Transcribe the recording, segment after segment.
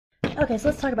Okay, so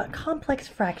let's talk about complex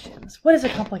fractions. What is a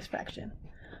complex fraction?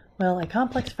 Well, a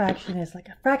complex fraction is like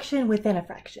a fraction within a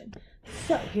fraction.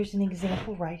 So here's an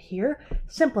example right here.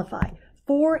 Simplify.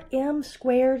 4m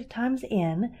squared times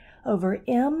n over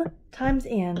m times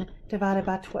n divided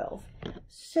by 12.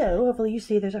 So hopefully you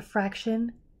see there's a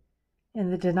fraction in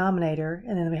the denominator,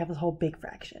 and then we have this whole big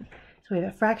fraction. So we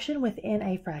have a fraction within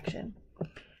a fraction.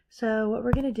 So what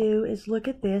we're going to do is look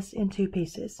at this in two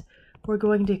pieces. We're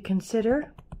going to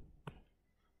consider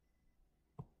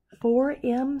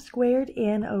 4m squared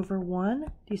n over 1.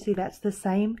 Do you see that's the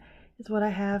same as what I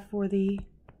have for the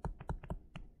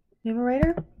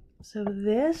numerator? So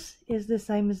this is the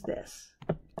same as this.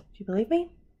 Do you believe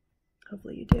me?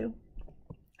 Hopefully you do.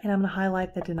 And I'm going to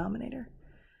highlight the denominator.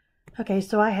 Okay,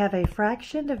 so I have a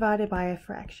fraction divided by a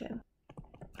fraction.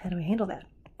 How do we handle that?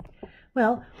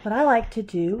 Well, what I like to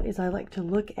do is I like to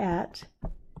look at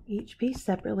each piece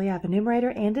separately. I have a numerator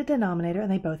and a denominator,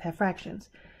 and they both have fractions.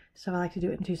 So I like to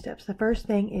do it in two steps. The first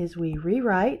thing is we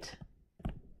rewrite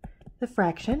the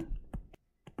fraction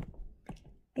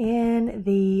in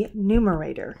the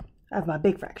numerator of my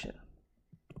big fraction.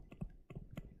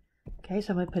 Okay,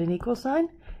 so I'm going to put an equal sign,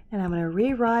 and I'm going to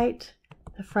rewrite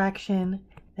the fraction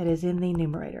that is in the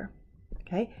numerator.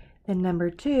 Okay, then number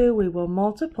 2, we will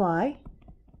multiply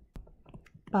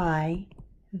by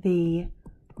the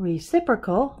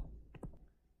reciprocal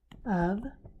of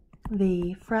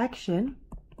the fraction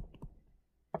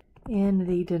in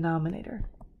the denominator.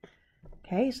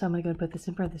 Okay, so I'm going to put this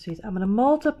in parentheses. I'm going to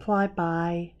multiply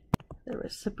by the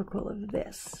reciprocal of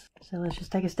this. So let's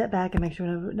just take a step back and make sure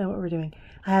we know what we're doing.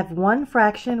 I have one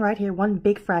fraction right here, one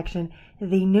big fraction.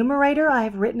 The numerator I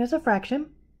have written as a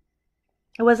fraction.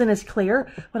 It wasn't as clear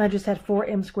when I just had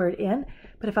 4m squared n,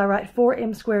 but if I write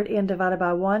 4m squared n divided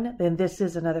by 1, then this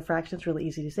is another fraction. It's really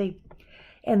easy to see.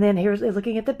 And then here's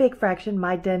looking at the big fraction.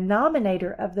 My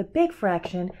denominator of the big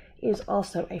fraction is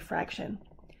also a fraction.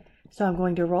 So I'm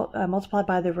going to multiply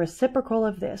by the reciprocal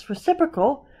of this.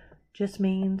 Reciprocal just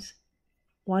means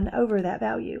 1 over that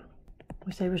value.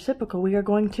 We say reciprocal, we are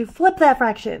going to flip that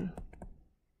fraction.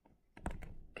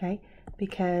 Okay,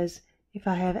 because if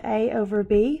I have a over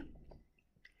b,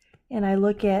 and I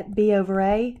look at b over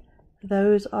a,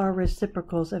 those are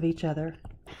reciprocals of each other.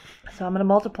 So I'm going to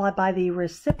multiply by the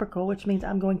reciprocal, which means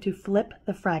I'm going to flip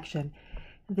the fraction.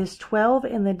 This 12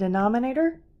 in the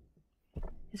denominator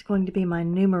is going to be my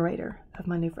numerator of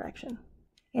my new fraction.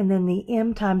 And then the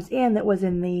m times n that was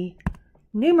in the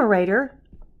numerator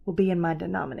will be in my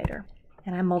denominator.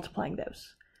 And I'm multiplying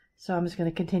those. So I'm just going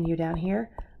to continue down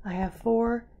here. I have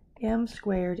 4m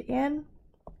squared n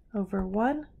over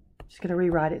 1. Just going to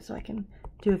rewrite it so I can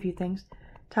do a few things.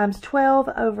 Times 12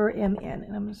 over mn.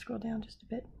 And I'm going to scroll down just a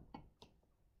bit.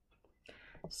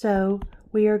 So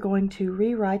we are going to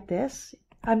rewrite this.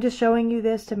 I'm just showing you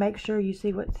this to make sure you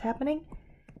see what's happening.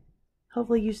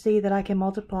 Hopefully you see that I can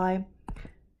multiply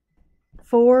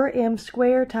 4m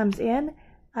squared times n.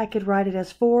 I could write it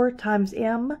as 4 times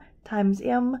m times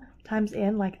m times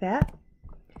n like that.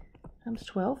 Times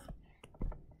 12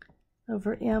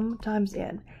 over m times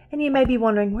n. And you may be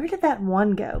wondering, where did that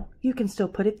 1 go? You can still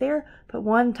put it there, but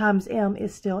 1 times m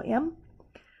is still m.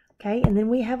 Okay, and then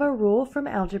we have a rule from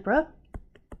algebra.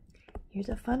 Here's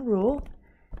a fun rule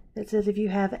that says if you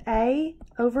have a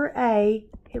over a,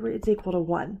 it's equal to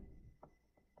 1.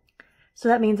 So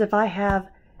that means if I have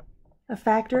a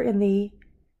factor in the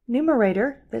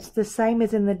numerator that's the same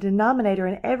as in the denominator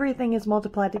and everything is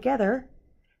multiplied together,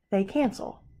 they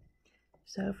cancel.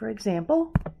 So for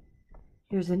example,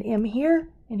 here's an m here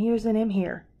and here's an m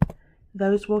here.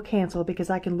 Those will cancel because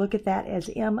I can look at that as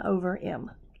m over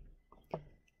m.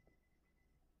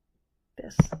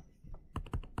 This.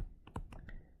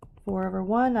 4 over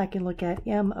 1, I can look at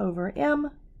m over m,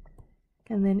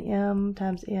 and then m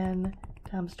times n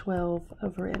times 12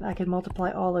 over n. I can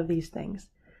multiply all of these things.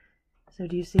 So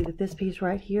do you see that this piece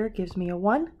right here gives me a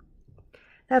 1?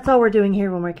 That's all we're doing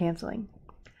here when we're canceling.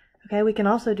 Okay, we can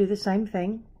also do the same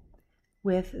thing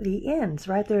with the n's,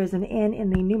 right? There is an n in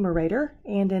the numerator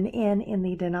and an n in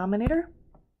the denominator.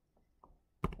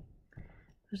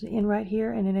 There's an n right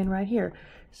here and an n right here.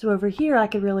 So over here I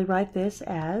could really write this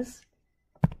as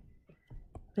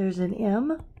there's an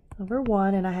m over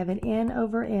 1 and I have an n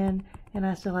over n and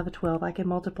I still have a 12. I can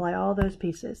multiply all those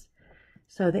pieces.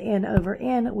 So the n over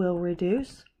n will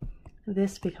reduce.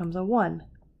 This becomes a 1.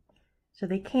 So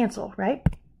they cancel, right?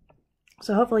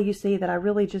 So hopefully you see that I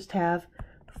really just have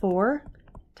 4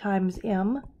 times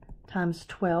m times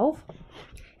 12.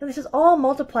 And this is all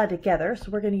multiplied together, so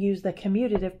we're going to use the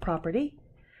commutative property.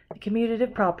 The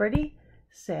commutative property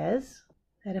says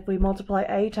that if we multiply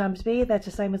a times b, that's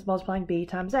the same as multiplying b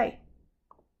times a.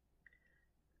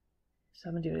 So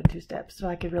I'm going to do it in 2 steps. So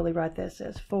I could really write this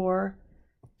as 4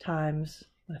 times,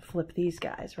 I'm going to flip these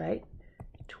guys, right?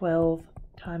 12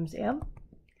 times m.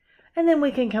 And then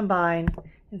we can combine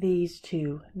these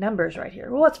 2 numbers right here.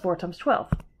 Well, what's 4 times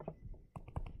 12?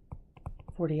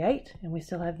 48, and we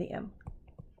still have the m.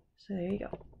 So there you go.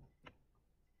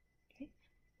 Okay.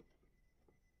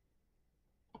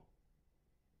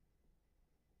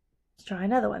 Let's try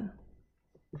another one.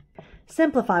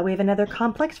 Simplify. We have another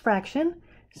complex fraction.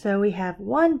 So we have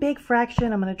one big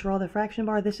fraction. I'm going to draw the fraction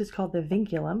bar. This is called the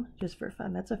vinculum, just for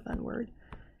fun. That's a fun word.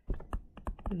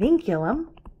 Vinculum.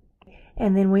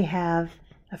 And then we have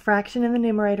a fraction in the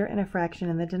numerator and a fraction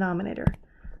in the denominator.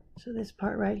 So this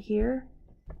part right here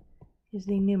is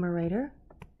the numerator.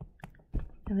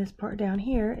 And this part down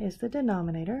here is the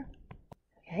denominator.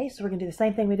 Okay, so we're going to do the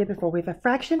same thing we did before. We have a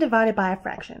fraction divided by a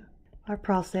fraction. Our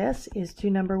process is to,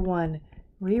 number 1,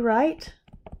 rewrite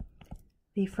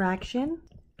the fraction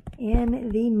in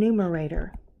the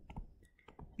numerator.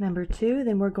 Number 2,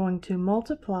 then we're going to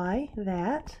multiply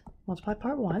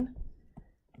part 1,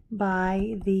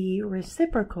 by the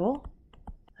reciprocal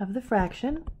of the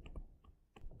fraction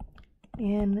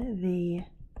in the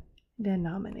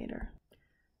denominator.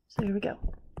 So here we go.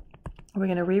 We're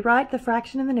going to rewrite the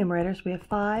fraction in the numerator. So we have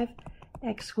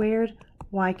 5x squared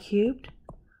y cubed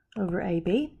over ab.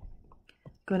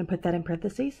 Going to put that in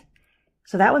parentheses.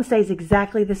 So that one stays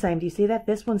exactly the same. Do you see that?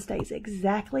 This one stays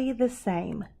exactly the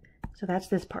same. So that's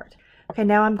this part. Okay,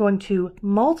 now I'm going to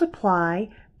multiply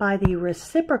by the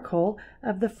reciprocal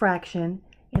of the fraction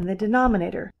in the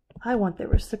denominator. I want the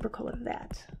reciprocal of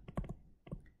that.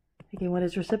 Again, what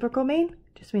does reciprocal mean?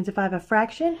 Just means if I have a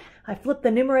fraction, I flip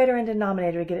the numerator and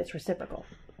denominator to get its reciprocal.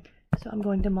 So I'm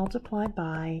going to multiply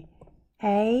by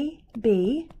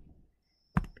AB,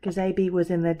 because AB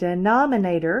was in the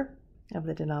denominator of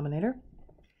the denominator.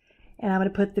 And I'm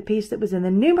going to put the piece that was in the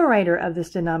numerator of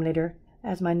this denominator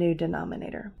as my new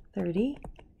denominator.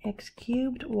 30x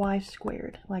cubed y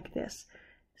squared, like this.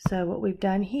 So what we've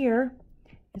done here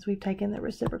is we've taken the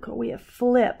reciprocal. We have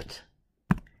flipped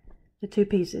the 2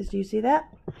 pieces. Do you see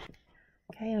that?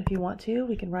 Okay, and if you want to,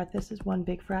 we can write this as one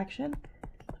big fraction.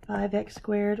 5x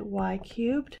squared y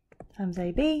cubed times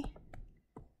AB.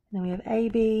 And then we have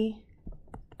AB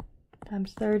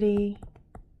times 30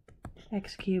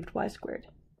 x cubed y squared.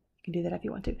 You can do that if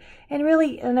you want to. And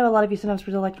really, I know a lot of you sometimes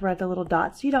like to write the little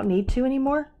dots. You don't need to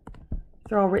anymore.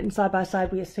 They're all written side by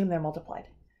side. We assume they're multiplied.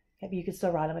 Okay, but you can still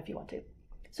write them if you want to.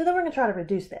 So then we're going to try to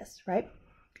reduce this, right?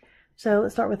 So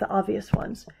let's start with the obvious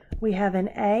ones. We have an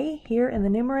a here in the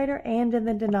numerator and in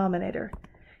the denominator.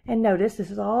 And notice this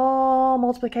is all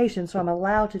multiplication, so I'm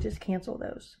allowed to just cancel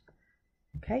those.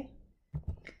 Okay?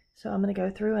 So I'm going to go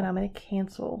through and I'm going to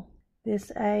cancel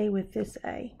this a with this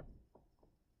a.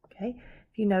 Okay?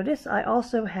 If you notice, I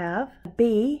also have a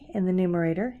b in the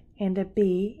numerator and a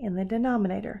b in the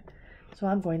denominator. So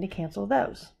I'm going to cancel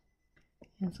those.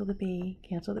 Cancel the b,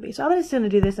 cancel the b. So I'm just going to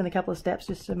do this in a couple of steps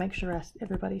just to make sure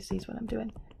everybody sees what I'm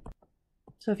doing.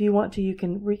 So if you want to, you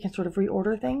can sort of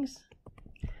reorder things.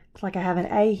 It's like I have an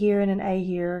a here and an a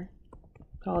here.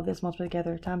 All this multiplied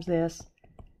together times this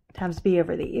times b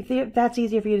over the. If that's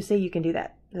easier for you to see, you can do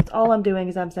that. That's all I'm doing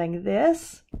is I'm saying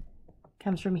this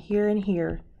comes from here and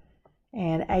here.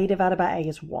 And a divided by a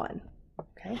is 1.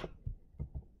 Okay?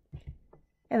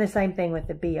 And the same thing with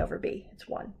the b over b. It's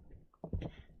 1.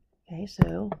 Okay,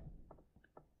 so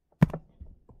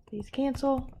these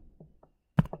cancel.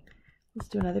 Let's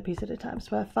do another piece at a time.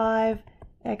 So I have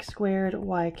 5x squared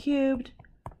y cubed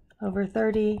over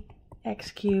 30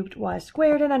 x cubed y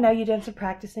squared. And I know you've done some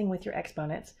practicing with your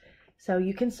exponents. So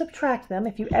you can subtract them.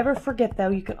 If you ever forget, though,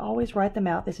 you can always write them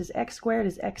out. This is x squared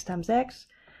is x times x.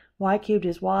 Y cubed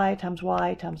is y times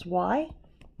y times y.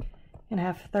 And I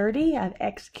have 30. I have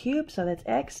x cubed, so that's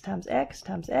x times x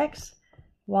times x.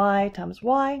 Y times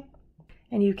y.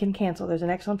 And you can cancel. There's an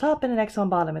x on top and an x on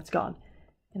bottom. It's gone.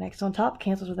 An x on top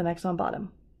cancels with an x on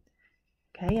bottom.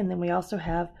 Okay, and then we also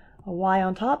have a y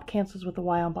on top cancels with a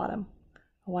y on bottom.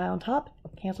 A y on top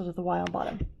cancels with a y on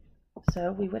bottom.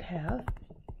 So we would have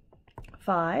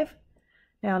 5.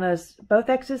 Now notice both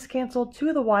x's canceled, 2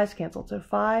 of the y's canceled. So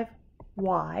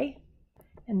 5y.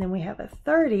 And then we have a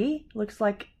 30. Looks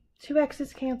like 2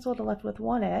 x's canceled, left with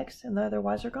 1 x, and the other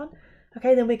y's are gone.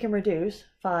 Okay, then we can reduce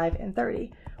 5 and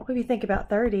 30. Well, if you think about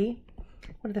 30,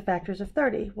 what are the factors of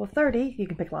 30? Well, 30, you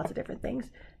can pick lots of different things.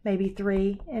 Maybe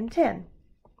 3 and 10.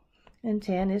 And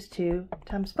 10 is 2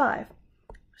 times 5.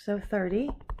 So 30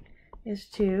 is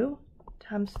 2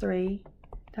 times 3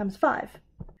 times 5.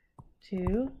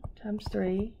 2 times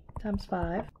 3 times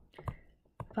 5.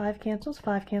 5 cancels,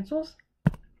 5 cancels.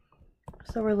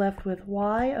 So we're left with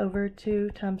y over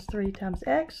 2 times 3 times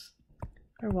x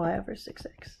or y over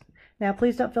 6x. Now,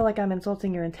 please don't feel like I'm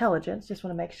insulting your intelligence. Just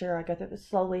want to make sure I go through this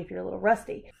slowly if you're a little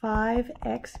rusty.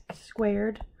 5x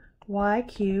squared y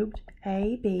cubed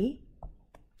ab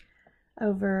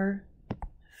over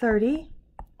 30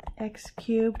 x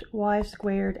cubed y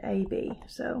squared ab.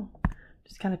 So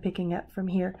just kind of picking up from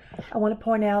here. I want to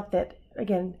point out that,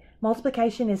 again,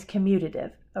 multiplication is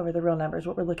commutative over the real numbers,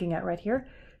 what we're looking at right here.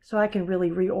 So I can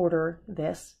really reorder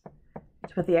this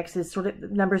to put the x's, sort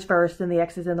of numbers first, then the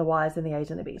x's and the y's and the a's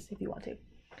and the b's if you want to.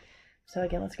 So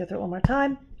again, let's go through it one more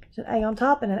time. There's an a on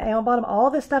top and an a on bottom. All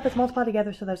this stuff is multiplied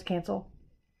together, so those cancel.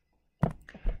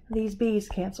 These b's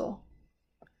cancel.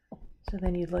 So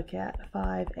then you'd look at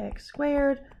 5x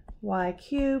squared y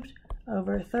cubed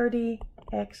over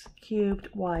 30x cubed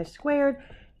y squared.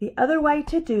 The other way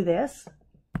to do this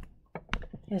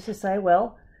is to say,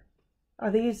 well,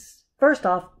 are these, first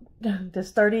off,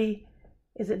 does 30,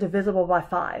 is it divisible by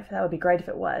 5? That would be great if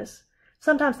it was.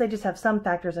 Sometimes they just have some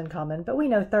factors in common, but we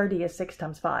know 30 is 6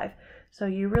 times 5. So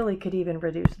you really could even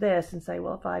reduce this and say,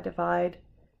 well, if I divide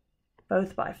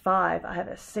both by 5, I have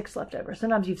a 6 left over.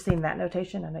 Sometimes you've seen that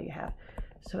notation. I know you have.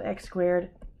 So x squared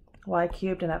y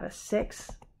cubed, and I have a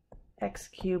 6 x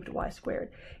cubed y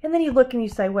squared. And then you look and you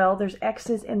say, well, there's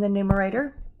x's in the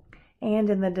numerator and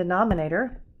in the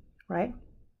denominator, right?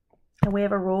 And we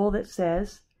have a rule that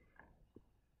says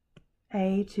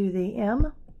a to the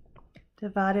m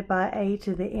divided by a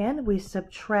to the n. We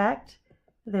subtract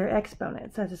their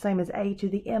exponents. That's the same as a to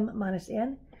the m minus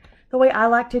n. The way I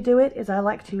like to do it is I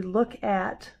like to look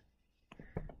at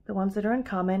the ones that are in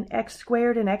common, x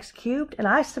squared and x cubed, and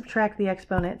I subtract the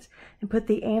exponents and put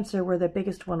the answer where the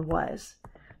biggest one was.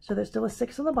 So there's still a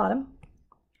 6 on the bottom.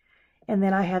 And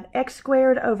then I have x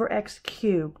squared over x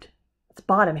cubed. It's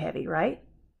bottom heavy, right?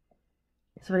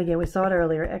 So again, we saw it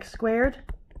earlier, x squared,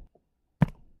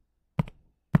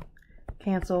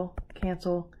 cancel,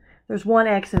 cancel. There's one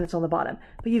x and it's on the bottom.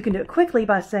 But you can do it quickly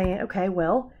by saying, okay,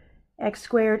 well, x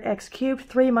squared, x cubed,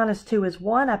 3 minus 2 is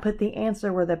 1. I put the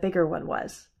answer where the bigger one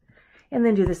was. And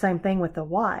then do the same thing with the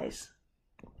y's.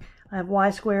 I have y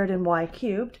squared and y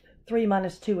cubed. 3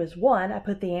 minus 2 is 1. I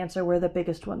put the answer where the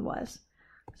biggest one was.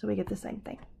 So we get the same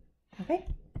thing. Okay?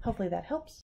 Hopefully that helps.